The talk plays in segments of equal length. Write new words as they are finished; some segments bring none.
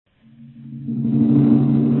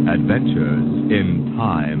Adventures in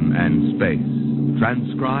Time and Space,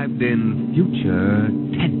 transcribed in future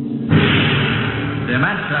tense.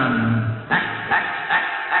 Dimension X.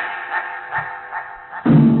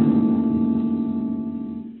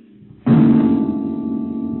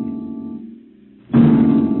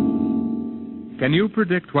 Can you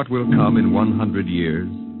predict what will come in 100 years,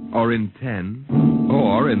 or in 10,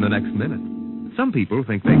 or in the next minute? Some people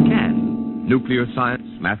think they can. Nuclear science,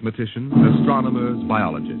 mathematicians, astronomers,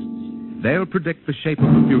 biologists. They'll predict the shape of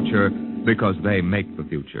the future because they make the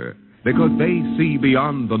future. Because they see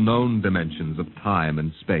beyond the known dimensions of time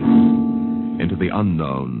and space into the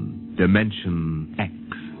unknown Dimension X.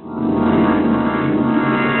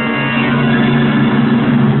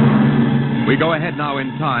 We go ahead now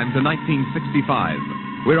in time to 1965.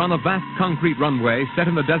 We're on a vast concrete runway set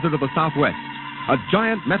in the desert of the Southwest. A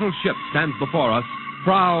giant metal ship stands before us,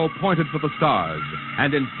 prow pointed for the stars.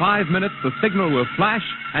 And in 5 minutes, the signal will flash,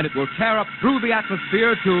 and it will tear up through the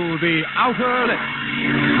atmosphere to the outer limits.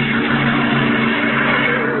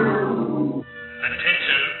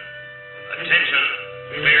 Attention.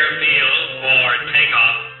 Clear field for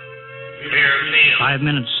takeoff. Clear field. 5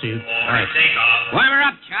 minutes, Steve. For takeoff. Warm her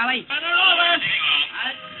up, Charlie.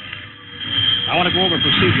 I want to go over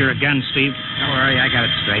procedure again, Steve. Don't worry, I got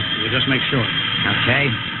it straight. We'll just make sure. Okay.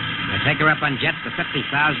 I take her up on jets to 50,000,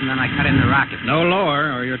 then I cut in the rocket. No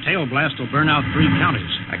lower, or your tail blast will burn out 3 counties.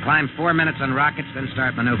 I climb 4 minutes on rockets, then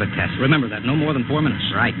start maneuver tests. Remember that, no more than 4 minutes.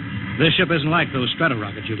 Right. This ship isn't like those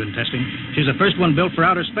Strato-rockets you've been testing. She's the first one built for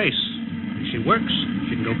outer space. If she works,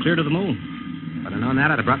 she can go clear to the moon. If I'd have known that,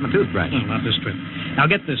 I'd have brought my toothbrush. No, not this trip. Now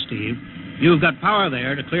get this, Steve. You've got power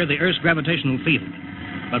there to clear the Earth's gravitational field.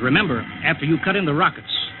 But remember, after you cut in the rockets,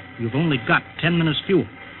 you've only got 10 minutes fuel.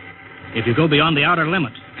 If you go beyond the outer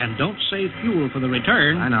limit and don't save fuel for the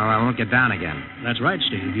return... I know, I won't get down again. That's right,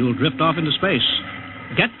 Steve. You'll drift off into space.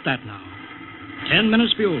 Get that now. 10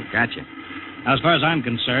 minutes fuel. Gotcha. As far as I'm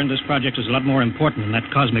concerned, this project is a lot more important than that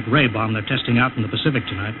cosmic ray bomb they're testing out in the Pacific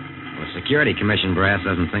tonight. Well, the Security Commission brass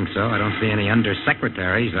doesn't think so. I don't see any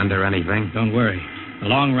undersecretaries under anything. Don't worry. In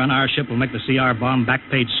the long run, our ship will make the CR bomb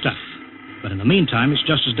back-page stuff. But in the meantime, it's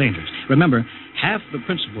just as dangerous. Remember, half the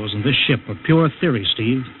principles in this ship are pure theory,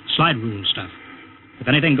 Steve. Slide rule stuff. If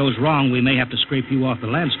anything goes wrong, we may have to scrape you off the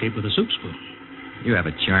landscape with a soup spoon. You have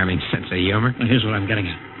a charming sense of humor. Now, here's what I'm getting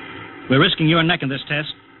at. We're risking your neck in this test.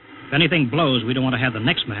 If anything blows, we don't want to have the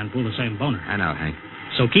next man pull the same boner. I know, Hank.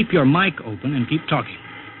 So keep your mic open and keep talking.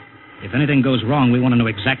 If anything goes wrong, we want to know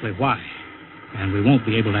exactly why. And we won't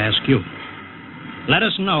be able to ask you. Let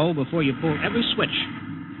us know before you pull every switch.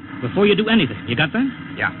 Before you do anything. You got that?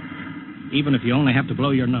 Yeah. Even if you only have to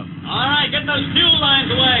blow your nose. All right, get those fuel lines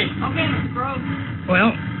away. Okay, Mr. Crow.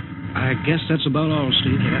 Well, I guess that's about all,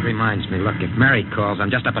 Steve. Hey, that reminds me. Look, if Mary calls,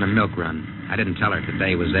 I'm just up on a milk run. I didn't tell her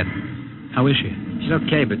today was it. How is she? She's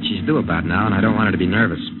okay, but she's due about now, and I don't want her to be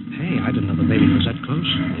nervous. Hey, I didn't know the baby was that close.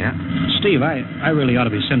 Yeah? Steve, I really ought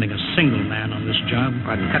to be sending a single man on this job.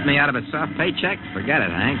 What, and cut me out of a soft paycheck? Forget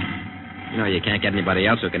it, Hank. You know you can't get anybody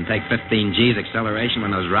else who can take 15 G's acceleration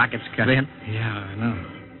when those rockets cut in. Yeah, I know.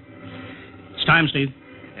 It's time, Steve.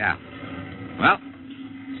 Yeah. Well,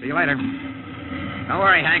 see you later. Don't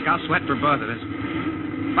worry, Hank. I'll sweat for both of us.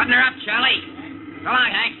 Button her up, Charlie. So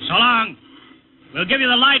long, Hank. So long. We'll give you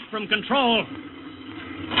the light from control.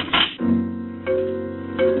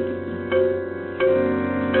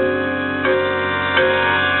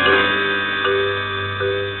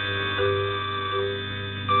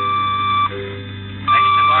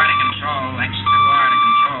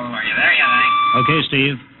 Okay,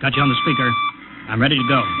 Steve. Got you on the speaker. I'm ready to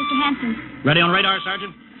go. Mr. Hanson. Ready on radar, Sergeant?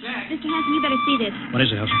 Mr. Hanson, you better see this. What is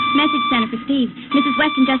it, Elsa? Message center for Steve. Mrs.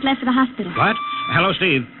 Weston just left for the hospital. What? Hello,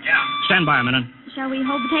 Steve. Yeah. Stand by a minute. Shall we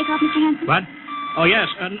hold the takeoff, Mr. Hanson? What? Oh, yes.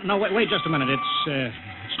 No, wait just a minute.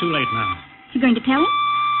 It's too late now. You going to tell him?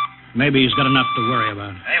 Maybe he's got enough to worry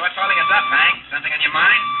about. Hey, what's holding us up, Hank? Something on your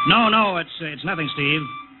mind? No, it's nothing, Steve.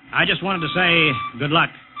 I just wanted to say good luck.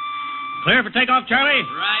 Clear for takeoff, Charlie?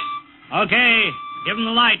 Right. Okay. Give him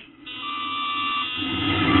the light.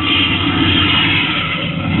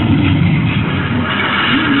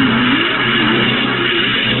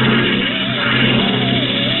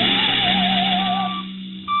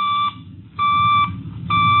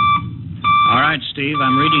 All right, Steve,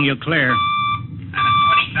 I'm reading you clear. I'm at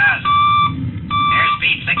 40,000.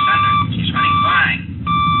 Airspeed 600. She's running fine.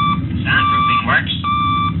 Soundproofing works.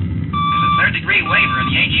 There's a third-degree waiver in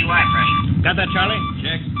the AGY pressure. Got that, Charlie?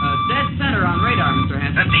 Check. Dead center on radar, Mr.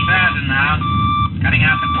 Hanson. 50,000 now. Cutting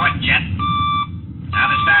out the port jet. Now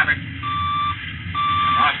the starboard.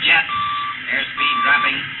 Off jet. Airspeed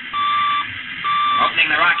dropping. Opening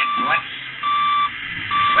the rocket, boy.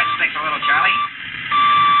 Switch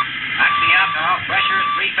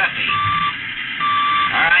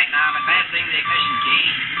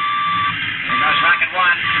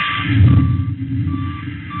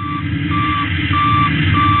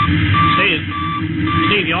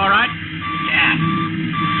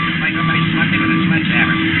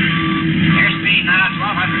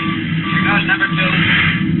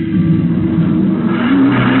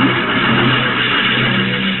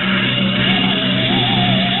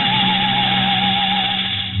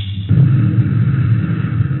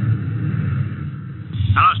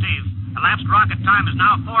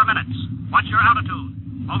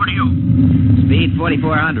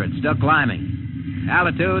 4,400. Still climbing.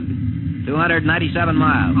 Altitude, 297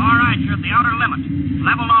 miles. All right, you're at the outer limit.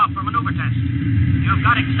 Level off for maneuver test. You've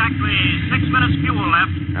got exactly 6 minutes fuel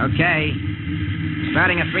left. Okay.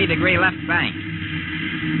 Starting a 3-degree left bank.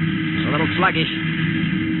 It's a little sluggish.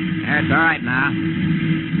 There, it's all right now.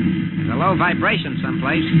 There's a low vibration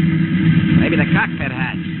someplace. Maybe the cockpit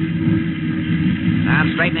hatch. Now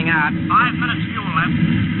I'm straightening out. 5 minutes fuel left.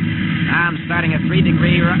 Now I'm starting a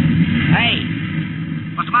 3-degree Hey!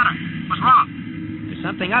 What's the matter? What's wrong? There's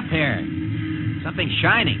something up here. Something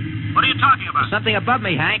shining. What are you talking about? There's something above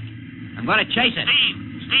me, Hank. I'm going to chase it.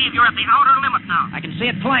 Steve, you're at the outer limit now. I can see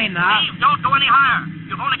it plain now. Steve, don't go any higher.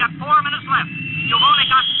 You've only got 4 minutes left. You've only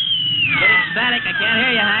got... Getting static. I can't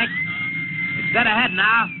hear you, Hank. It's dead ahead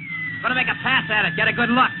now. I'm going to make a pass at it. Get a good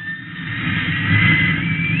look.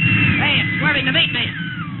 Hey, it's swerving to meet me.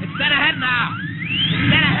 It's dead ahead now. It's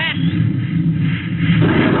dead ahead.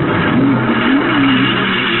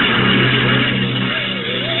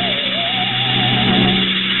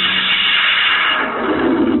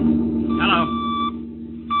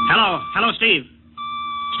 Hello, Steve.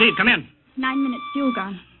 Steve, come in. 9 minutes fuel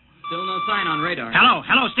gone. Still no sign on radar.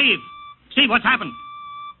 Hello, Steve. Steve, what's happened?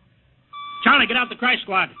 Charlie, get out the crash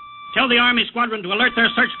squad. Tell the Army squadron to alert their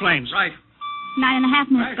search planes. Right.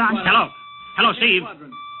 9.5 minutes gone. Hello, Steve.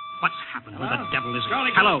 Squadron. What's happened? Who the devil is it?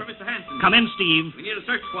 Charlie, Hello. for Mr. Hanson. Come in, Steve. We need a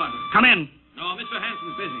search squadron. Come in. No, Mr.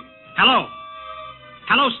 Hanson's busy. Hello,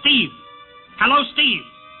 Steve. Hello, Steve.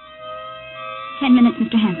 10 minutes,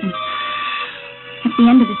 Mr. Hanson. That's the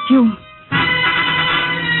end of his fuel.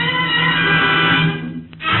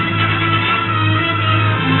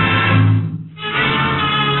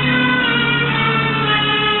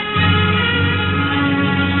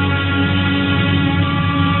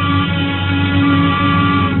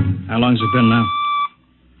 How long's it been now?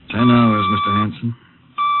 10 hours, Mr. Hanson.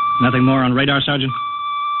 Nothing more on radar, Sergeant?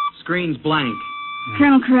 Screen's blank.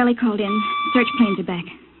 Colonel Corelli called in. Search planes are back.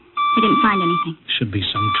 They didn't find anything. Should be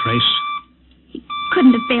some trace.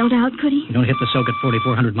 Couldn't have bailed out, could he? You don't hit the silk at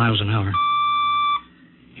 4,400 miles an hour.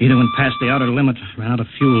 Either went past the outer limit, ran out of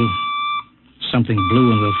fuel. Something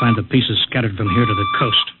blew, and we'll find the pieces scattered from here to the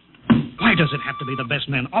coast. Why does it have to be the best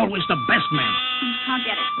men? Always the best men. I'll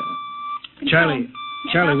get it. Charlie,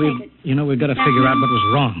 Yes, I'll take it. we've got to figure out what was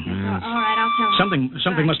wrong. All right, I'll tell him.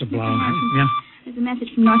 Something must have blown. Mr. Hanson, Yeah? There's a message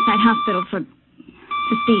from Northside Hospital for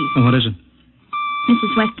Steve. Oh, what is it?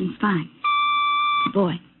 Mrs. Weston's fine. It's a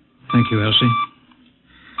boy. Thank you, Elsie.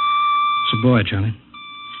 It's a boy, Charlie.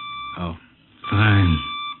 Oh. Fine.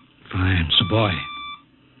 It's a boy.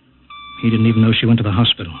 He didn't even know she went to the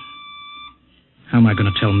hospital. How am I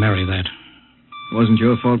going to tell Mary that? It wasn't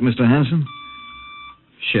your fault, Mr. Hanson.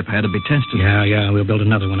 Ship had to be tested. Yeah, we'll build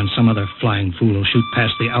another one, and some other flying fool will shoot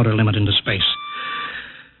past the outer limit into space.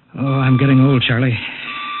 Oh, I'm getting old, Charlie.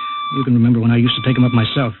 You can remember when I used to take them up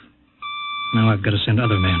myself. Now I've got to send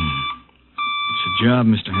other men. It's a job,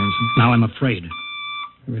 Mr. Hanson. Now I'm afraid.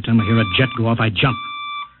 Every time I hear a jet go off, I jump.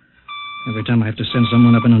 Every time I have to send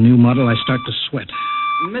someone up in a new model, I start to sweat.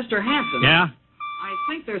 Mr. Hanson. Yeah? I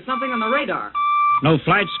think there's something on the radar. No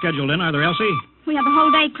flights scheduled in, are there, Elsie? We have the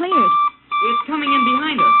whole day cleared. It's coming in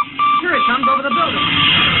behind us. Here it comes over the building.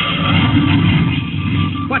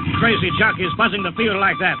 What crazy jockey is buzzing the field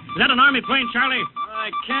like that? Is that an Army plane, Charlie? I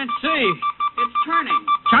can't see. It's turning.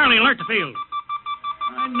 Charlie, alert the field.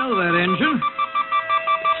 I know that engine.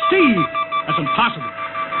 Steve! That's impossible.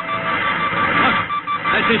 Look,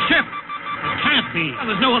 that's his ship. It can't be. Well,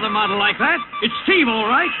 there's no other model like that. It's Steve, all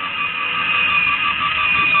right.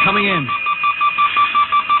 It's coming in.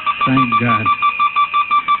 Thank God.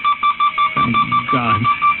 Thank God.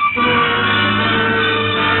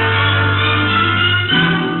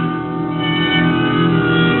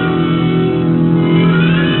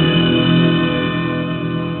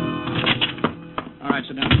 All right,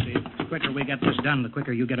 sit down, Steve. The quicker we get this done, the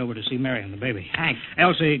quicker you get over to see Mary and the baby. Hank.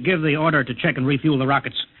 Elsie, give the order to check and refuel the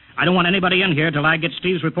rockets. I don't want anybody in here till I get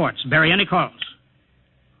Steve's reports. Bury any calls.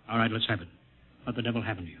 All right, let's have it. What the devil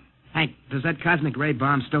happened to you? Hank, does that cosmic ray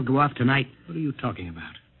bomb still go off tonight? What are you talking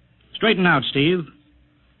about? Straighten out, Steve.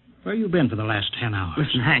 Where you been for the last 10 hours?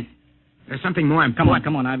 Listen, Hank, there's something more important.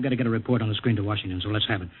 Come on. I've got to get a report on the screen to Washington, so let's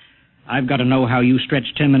have it. I've got to know how you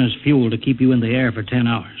stretched 10 minutes fuel to keep you in the air for 10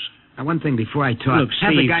 hours. Now, one thing before I talk. Look,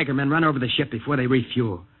 have the Steve. Geiger men run over the ship before they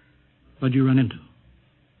refuel. What'd you run into?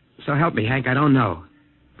 So help me, Hank, I don't know.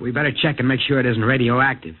 But we better check and make sure it isn't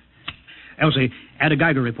radioactive. Elsie, add a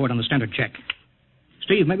Geiger report on the standard check.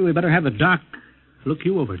 Steve, maybe we better have the doc look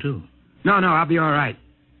you over, too. No, I'll be all right.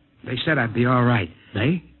 They said I'd be all right.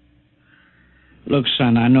 They? Look,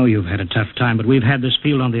 son, I know you've had a tough time, but we've had this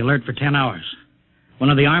field on the alert for 10 hours. One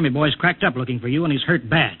of the Army boys cracked up looking for you, and he's hurt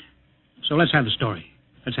bad. So let's have the story.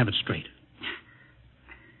 Let's have it straight.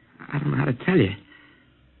 I don't know how to tell you.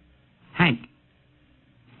 Hank,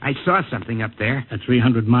 I saw something up there. At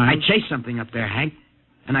 300 miles? I chased something up there, Hank,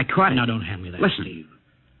 and I caught it. Now, don't hand me that, Listen, Steve.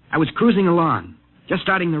 I was cruising along, just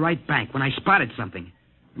starting the right bank, when I spotted something.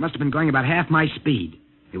 It must have been going about half my speed.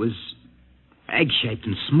 It was egg-shaped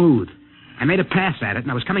and smooth. I made a pass at it, and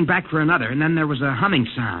I was coming back for another, and then there was a humming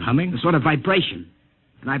sound. Humming? A sort of vibration.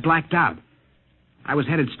 And I blacked out. I was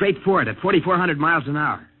headed straight for it at 4,400 miles an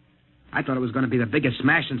hour. I thought it was going to be the biggest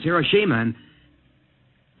smash since Hiroshima, and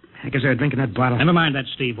I guess they were drinking that bottle. Never mind that,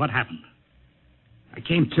 Steve. What happened? I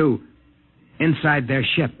came to inside their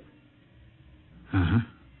ship. Uh-huh.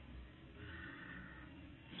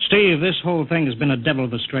 Steve, this whole thing has been a devil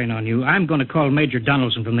of a strain on you. I'm going to call Major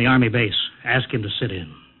Donaldson from the Army base. Ask him to sit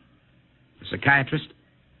in. The psychiatrist?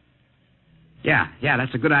 Yeah,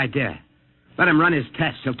 that's a good idea. Let him run his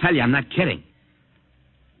tests. He'll tell you I'm not kidding.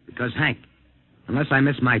 Because, Hank, unless I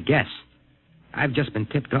miss my guess, I've just been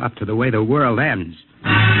tipped off to the way the world ends.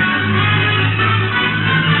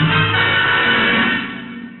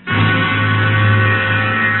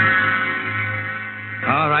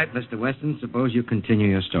 All right, Mr. Weston, suppose you continue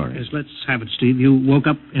your story. Yes, let's have it, Steve. You woke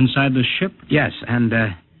up inside the ship? Yes, and the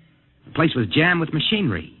place was jammed with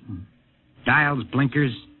machinery. Dials,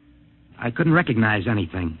 blinkers. I couldn't recognize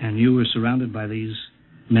anything. And you were surrounded by these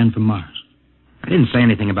men from Mars? I didn't say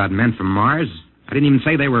anything about men from Mars. I didn't even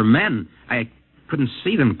say they were men. I couldn't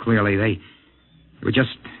see them clearly. They were just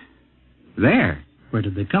there. Where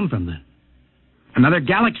did they come from, then? Another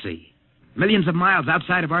galaxy. Millions of miles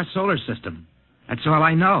outside of our solar system. That's all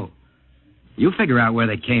I know. You figure out where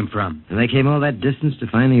they came from. And they came all that distance to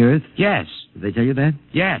find the Earth? Yes. Did they tell you that?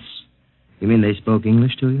 Yes. You mean they spoke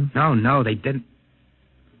English to you? No, they didn't.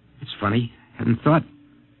 It's funny. I hadn't thought.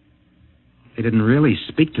 They didn't really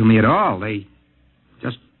speak to me at all. They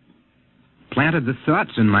just planted the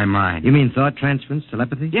thoughts in my mind. You mean thought transference,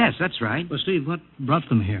 telepathy? Yes, that's right. Well, Steve, what brought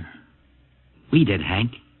them here? We did,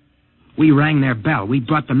 Hank. We rang their bell. We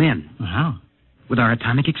brought them in. Well, how? With our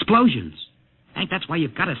atomic explosions. Hank, that's why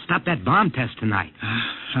you've got to stop that bomb test tonight.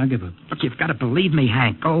 I'll give up. Look, you've got to believe me,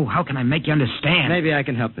 Hank. Oh, how can I make you understand? Maybe I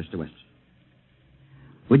can help, Mr. Weston.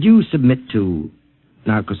 Would you submit to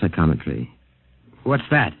narcopsychometry? What's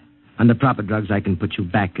that? Under proper drugs, I can put you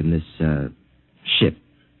back in this ship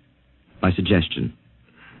by suggestion.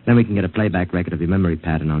 Then we can get a playback record of your memory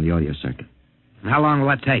pattern on the audio circuit. And how long will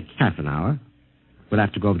that take? Half an hour. We'll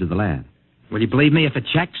have to go over to the lab. Will you believe me if it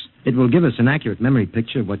checks? It will give us an accurate memory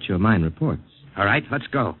picture of what your mind reports. All right, let's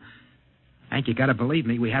go. Hank, you got to believe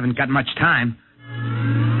me. We haven't got much time.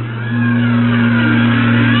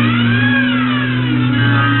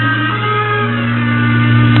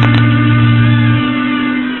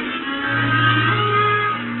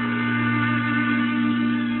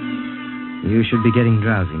 You should be getting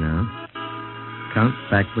drowsy now. Count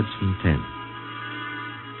backwards from 10.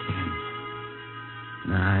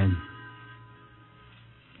 10, 9,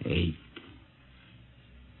 8,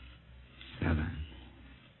 7,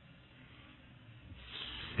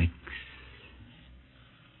 6,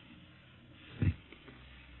 6.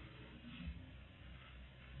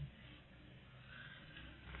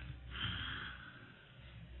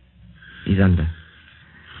 He's under.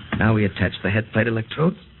 Now we attach the head plate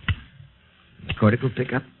electrodes. The cortical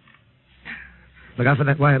pickup. Look out for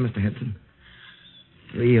that wire, Mr. Henson.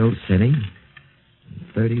 3.0 setting.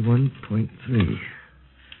 31.3.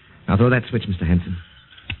 Now throw that switch, Mr. Henson.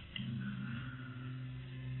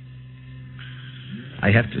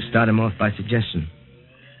 I have to start him off by suggestion.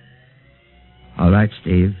 All right,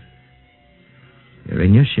 Steve. You're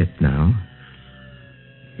in your ship now.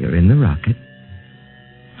 You're in the rocket.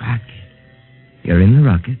 You're in the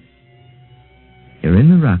rocket. You're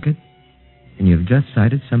in the rocket. And you've just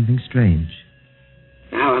sighted something strange.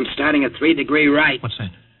 Now I'm starting at 3-degree right. What's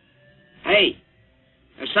that? Hey,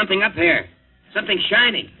 there's something up here. Something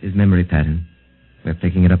shining. His memory pattern. We're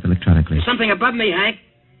picking it up electronically. There's something above me, Hank.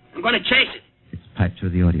 I'm going to chase it. It's piped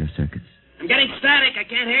through the audio circuits. I'm getting static. I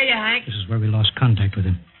can't hear you, Hank. This is where we lost contact with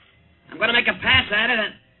him. I'm going to make a pass at it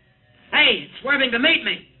and... Hey, it's swerving to meet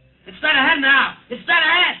me. It's dead ahead now. It's dead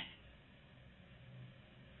ahead.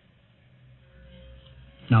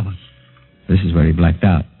 Now what? This is where he blacked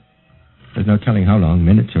out. There's no telling how long,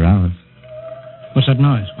 minutes or hours. What's that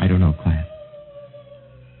noise? I don't know. Quiet.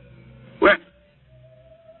 Where?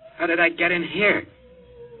 How did I get in here?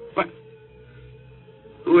 What?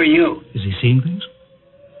 Who are you? Is he seeing things?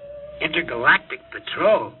 Intergalactic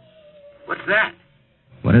Patrol. What's that?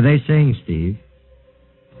 What are they saying, Steve?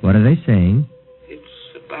 What are they saying?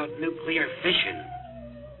 It's about nuclear fission.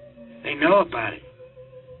 They know about it.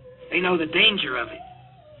 They know the danger of it.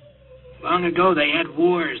 Long ago, they had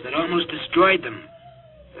wars that almost destroyed them.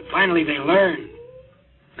 But finally, they learned.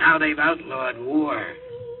 Now they've outlawed war.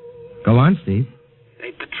 Go on, Steve.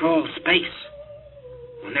 They patrol space.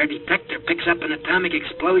 When their detector picks up an atomic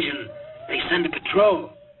explosion, they send a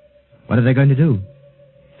patrol. What are they going to do?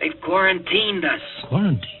 They've quarantined us.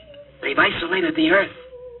 Quarantine? They've isolated the Earth.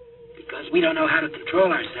 Because we don't know how to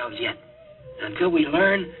control ourselves yet. Until we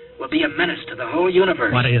learn, we'll be a menace to the whole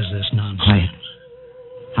universe. What is this nonsense? Quiet.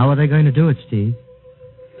 How are they going to do it, Steve?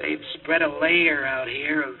 They've spread a layer out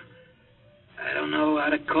here of... I don't know how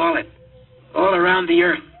to call it. All around the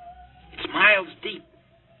Earth. It's miles deep.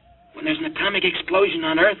 When there's an atomic explosion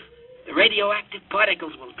on Earth, the radioactive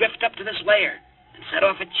particles will drift up to this layer and set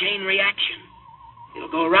off a chain reaction.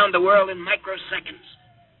 It'll go around the world in microseconds.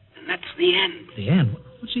 And that's the end. The end?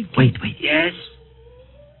 What's he... Wait. Yes.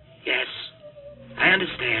 Yes. I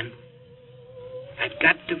understand. I've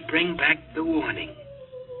got to bring back the warning.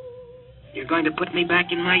 You're going to put me back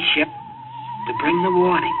in my ship to bring the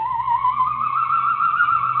warning.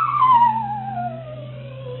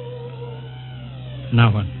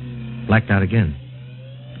 Now what? Blacked out again.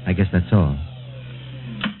 I guess that's all.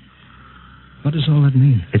 What does all that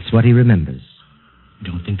mean? It's what he remembers.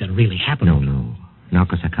 You don't think that really happened? No.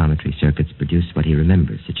 Narcopsychometry circuits produce what he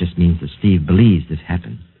remembers. It just means that Steve believes this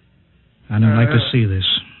happened. I don't like to see this.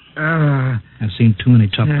 I've seen too many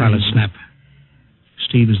tough pilots snap.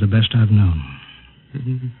 Steve is the best I've known.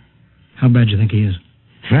 How bad do you think he is?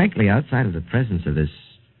 Frankly, outside of the presence of this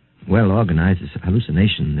well-organized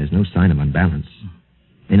hallucination, there's no sign of unbalance.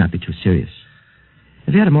 May not be too serious.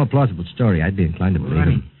 If he had a more plausible story, I'd be inclined to believe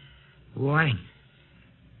him. Warning.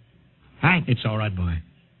 Hank. It's all right, boy.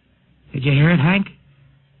 Did you hear it, Hank?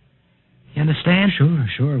 You understand?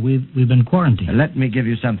 Sure. We've been quarantined. Let me give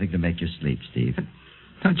you something to make you sleep, Steve.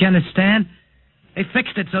 Don't you understand? They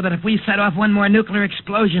fixed it so that if we set off one more nuclear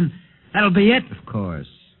explosion, that'll be it. Of course.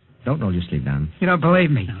 Don't roll your sleep down. You don't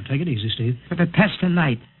believe me. Now, take it easy, Steve. But the test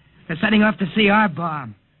tonight. They're setting off the CR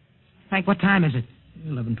bomb. Hank, what time is it?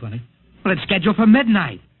 11:20. Well, it's scheduled for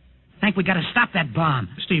midnight. Hank, we gotta stop that bomb.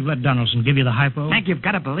 Steve, let Donaldson give you the hypo. Hank, you've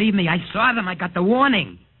got to believe me. I saw them. I got the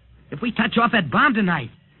warning. If we touch off that bomb tonight,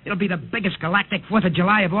 it'll be the biggest galactic 4th of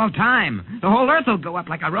July of all time. The whole Earth will go up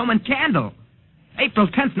like a Roman candle. April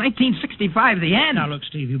 10th, 1965, the end. Now, look,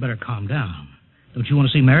 Steve, you better calm down. Don't you want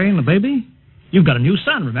to see Mary and the baby? You've got a new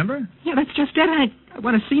son, remember? Yeah, that's just it, Hank. I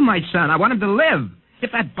want to see my son. I want him to live.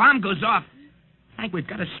 If that bomb goes off, Hank, we've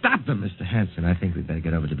got to stop them. Mr. Hanson, I think we'd better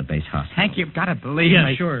get over to the base hospital. Hank, you've got to believe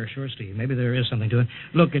me. Sure, Steve. Maybe there is something to it.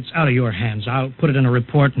 Look, it's out of your hands. I'll put it in a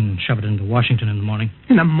report and shove it into Washington in the morning.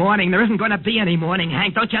 In the morning? There isn't going to be any morning,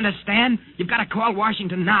 Hank. Don't you understand? You've got to call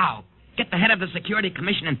Washington now. Get the head of the Security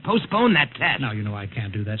Commission and postpone that test. Now, you know I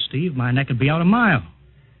can't do that, Steve. My neck would be out a mile.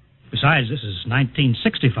 Besides, this is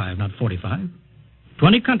 1965, not 45.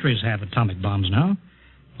 20 countries have atomic bombs now.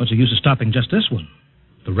 What's the use of stopping just this one?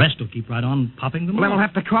 The rest will keep right on popping them. Well, then we'll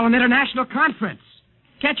have to call an international conference.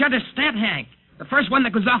 Can't you understand, Hank? The first one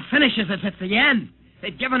that goes off finishes us at the end.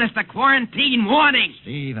 They've given us the quarantine warning.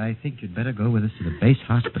 Steve, I think you'd better go with us to the base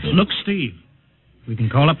hospital. Look, Steve, we can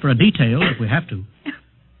call up for a detail if we have to.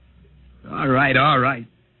 All right.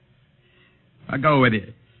 I'll go with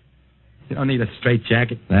you. You don't need a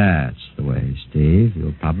straitjacket. That's the way, Steve.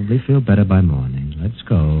 You'll probably feel better by morning. Let's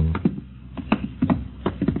go.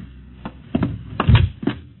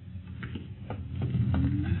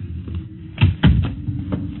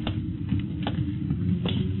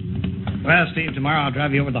 Well, Steve, tomorrow I'll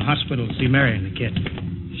drive you over to the hospital to see Mary and the kid.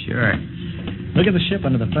 Sure. Look at the ship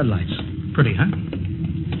under the floodlights. Pretty, huh?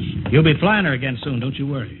 You'll be flying her again soon, don't you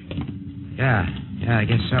worry. Yeah, I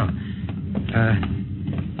guess so.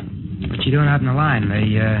 What you doing out in the line?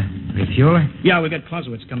 They refuel her? Yeah, we got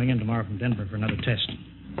Clausewitz coming in tomorrow from Denver for another test.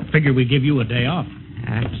 Figure we give you a day off.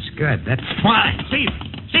 That's good. That's Why? Steve,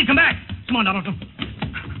 come back. Come on, Donaldson.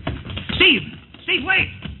 Steve, wait.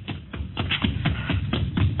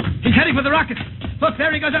 He's heading for the rocket. Look,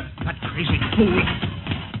 there he goes up. That crazy fool.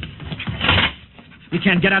 We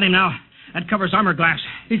can't get at him now. That covers armor glass.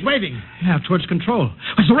 He's waving. Yeah, towards control.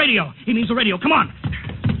 It's the radio. He needs the radio. Come on.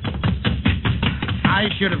 I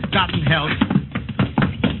should have gotten help.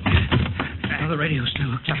 The radio's still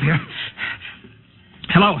hooked up here.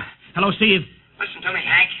 Hello, Steve. Listen to me,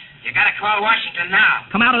 Hank. You gotta call Washington now.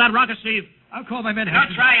 Come out of that rocket, Steve. I'll call my men.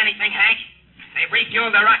 Don't try anything, Hank. They've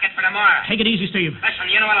refueled the rocket for tomorrow. Take it easy, Steve. Listen,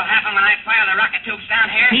 you know what'll happen when I fire the rocket tubes down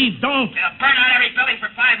here? Steve, don't. It'll burn out every building for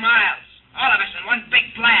 5 miles. All of us in one big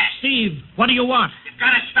blast. Steve, what do you want? You've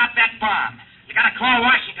got to stop that bomb. You got to call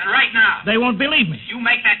Washington right now. They won't believe me. You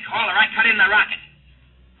make that call or I cut in the rocket.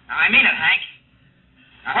 Now, I mean it, Hank.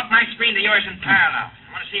 Now hook my screen to yours in parallel. I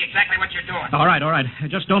want to see exactly what you're doing. All right.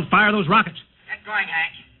 Just don't fire those rockets. Get going,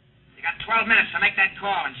 Hank. You got 12 minutes to make that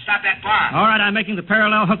call and stop that bomb. All right, I'm making the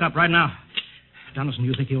parallel hookup right now. Donaldson,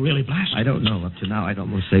 you think he'll really blast? I don't know. Up to now, I'd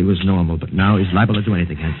almost say it was normal, but now he's liable to do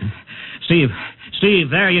anything, Hanson. Steve,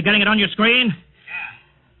 there, you getting it on your screen?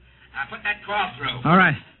 Yeah. Now put that call through. All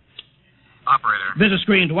right. Operator, Visit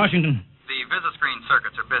screen to Washington. the Visiscreen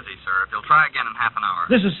circuits are busy, sir. If you'll try again in half an hour.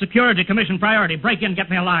 This is Security Commission priority. Break in, get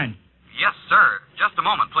me a line. Yes, sir. Just a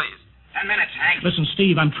moment, please. 10 minutes, Hank. Listen,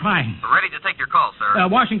 Steve, I'm trying. We're ready to take your call, sir.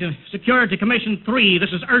 Washington, Security Commission 3,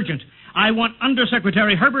 this is urgent. I want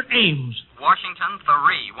Undersecretary Herbert Ames. Washington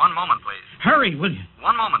 3. 1 moment, please. Hurry, will you?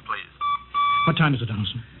 1 moment, please. What time is it,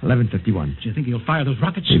 Donaldson? 11:51. Do you think he'll fire those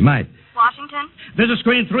rockets? He might. Washington, Visit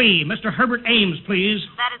screen 3, Mr. Herbert Ames, please.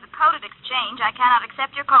 that is a coded exchange. I cannot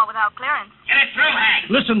accept your call without clearance. Get it through,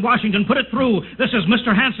 Hank. Listen, Washington, put it through. This is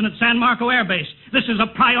Mr. Hanson at San Marco Air Base. This is a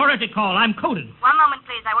priority call. I'm coded. 1 moment,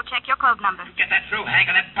 please. I will check your code number. Get that through,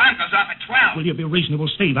 Hank, and that bomb goes off at 12. Will you be reasonable,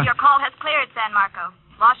 Steve? Your call has cleared, San Marco.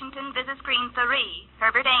 Washington, visit screen 3.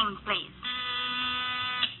 Herbert Ames, please.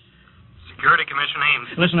 Security Commission Ames.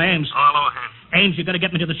 Listen, Ames. Hello, Hank. Ames, you got to get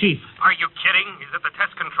me to the chief. Are you kidding? He's at the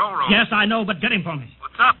test control room. Yes, I know, but get him for me.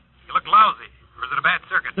 What's up? You look lousy. Or is it a bad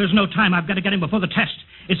circuit? There's no time. I've got to get him before the test.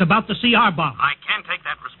 It's about the CR bomb. I can't take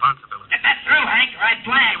that responsibility. Get that through, Hank, or I Hey,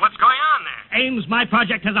 blank. what's going on there? Ames, my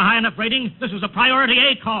project has a high enough rating. This is a priority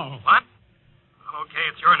A call. What? Well, okay,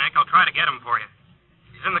 it's your neck. I'll try to get him for you.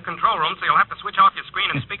 He's in the control room, so you'll have to switch off your screen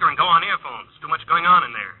and speaker and go on earphones. Too much going on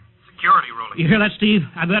in there. Security ruling. You hear that, Steve?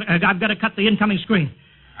 I've got to cut the incoming screen.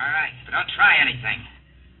 All right, but don't try anything.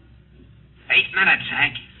 8 minutes,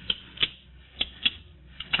 Hank.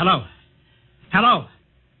 Hello.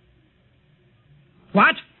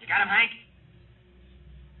 What? You got him, Hank?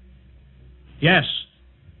 Yes.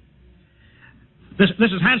 This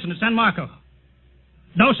is Hanson at San Marco.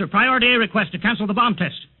 No, sir. Priority A request to cancel the bomb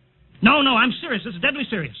test. No, I'm serious. This is deadly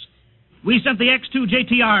serious. We sent the X2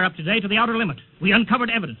 JTR up today to the outer limit. We uncovered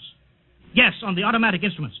evidence. Yes, on the automatic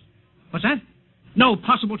instruments. What's that? No,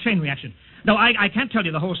 possible chain reaction. No, I can't tell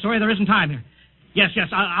you the whole story. There isn't time here. Yes,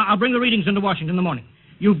 I'll bring the readings into Washington in the morning.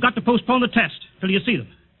 You've got to postpone the test till you see them.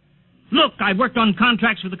 Look, I've worked on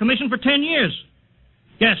contracts with the Commission for 10 years.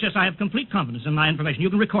 Yes, I have complete confidence in my information. You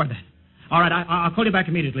can record that. All right, I'll call you back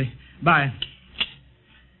immediately. Bye.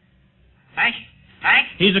 Hank?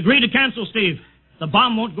 He's agreed to cancel, Steve. The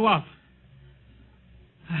bomb won't go off.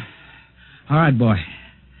 All right, boy.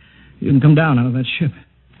 You can come down out of that ship.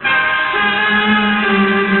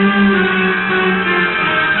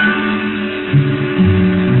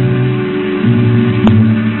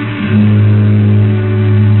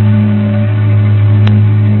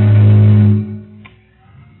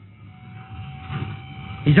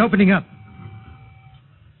 He's opening up.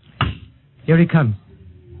 Here he comes.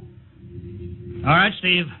 All right,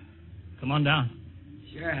 Steve. Come on down.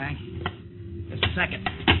 Sure, Hank. Just a second.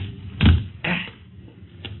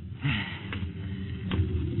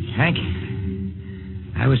 Hank,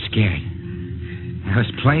 I was scared. I was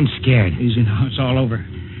plain scared. Easy now. It's all over.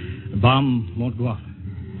 The bomb won't go off.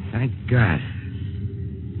 Thank God.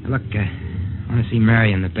 Look, I want to see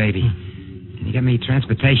Mary and the baby. Can you get me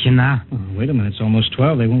transportation now? Oh, wait a minute. It's almost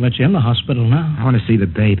 12. They won't let you in the hospital now. I want to see the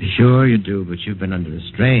baby. Sure you do, but you've been under a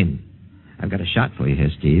strain. I've got a shot for you here,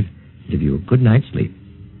 Steve. Give you a good night's sleep.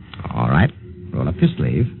 All right. Roll up your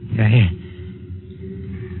sleeve. Yeah, here.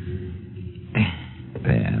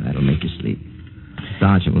 There, that'll make you sleep.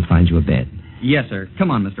 Sergeant will find you a bed. Yes, sir. Come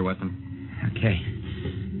on, Mr. Weston. Okay.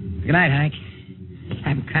 Good night, Hank.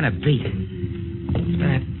 I'm kind of beat. It's been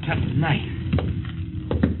a tough night.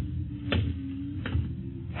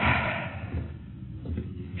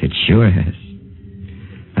 It sure has.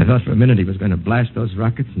 I thought for a minute he was going to blast those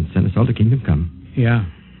rockets and send us all to Kingdom Come. Yeah.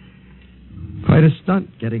 Quite a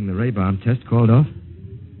stunt getting the ray bomb test called off.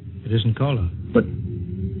 It isn't called off. But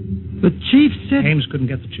the chief said... Ames couldn't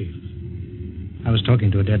get the chief. I was talking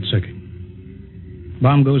to a dead circuit.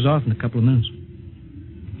 Bomb goes off in a couple of minutes.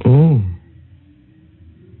 Oh.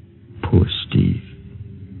 Poor Steve.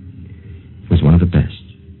 He was one of the best.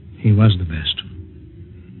 He was the best.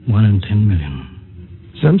 1 in 10 million.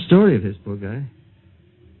 Some story of his, poor guy.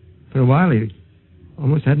 For a while, he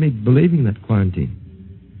almost had me believing that quarantine.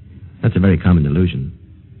 That's a very common delusion.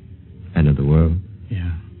 End of the world.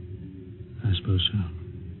 Yeah, I suppose so.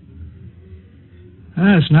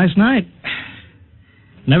 It's a nice night.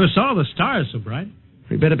 Never saw the stars so bright.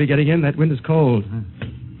 We better be getting in. That wind is cold. Well,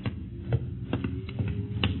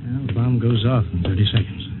 the bomb goes off in 30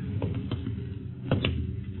 seconds.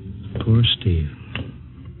 Poor Steve.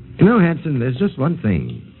 You know, Hanson, there's just one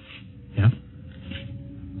thing. Yeah?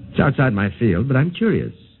 It's outside my field, but I'm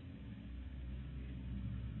curious.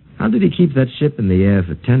 How did he keep that ship in the air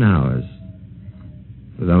for 10 hours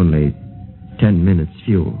with only 10 minutes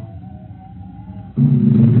fuel?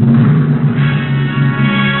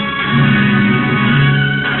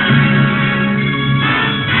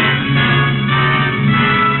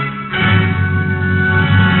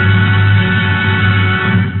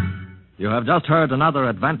 You have just heard another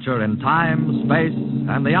adventure in time, space,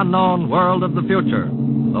 and the unknown world of the future.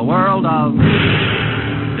 The world of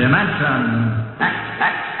Dimension X.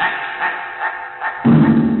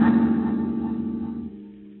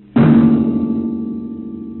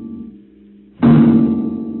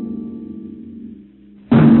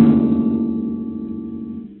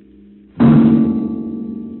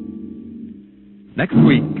 Next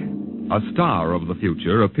week, a star of the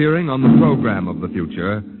future appearing on the program of the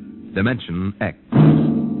future, Dimension X.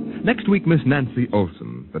 Next week, Miss Nancy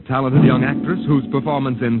Olson, the talented young actress whose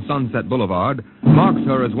performance in Sunset Boulevard marks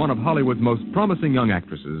her as one of Hollywood's most promising young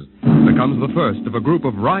actresses, becomes the first of a group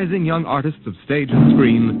of rising young artists of stage and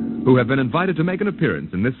screen who have been invited to make an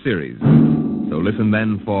appearance in this series. So listen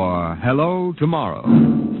then for Hello Tomorrow,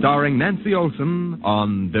 starring Nancy Olson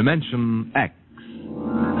on Dimension X.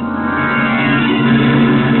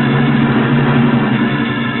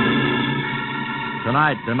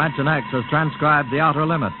 Tonight, Dimension X has transcribed The Outer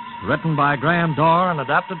Limits, written by Graham Dorr and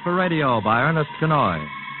adapted for radio by Ernest Kenoy.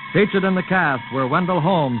 Featured in the cast were Wendell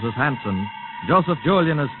Holmes as Hanson, Joseph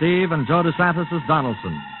Julian as Steve, and Joe DeSantis as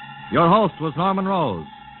Donaldson. Your host was Norman Rose.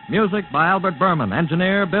 Music by Albert Berman,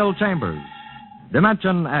 engineer Bill Chambers.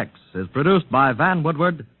 Dimension X is produced by Van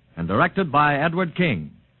Woodward and directed by Edward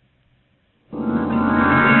King.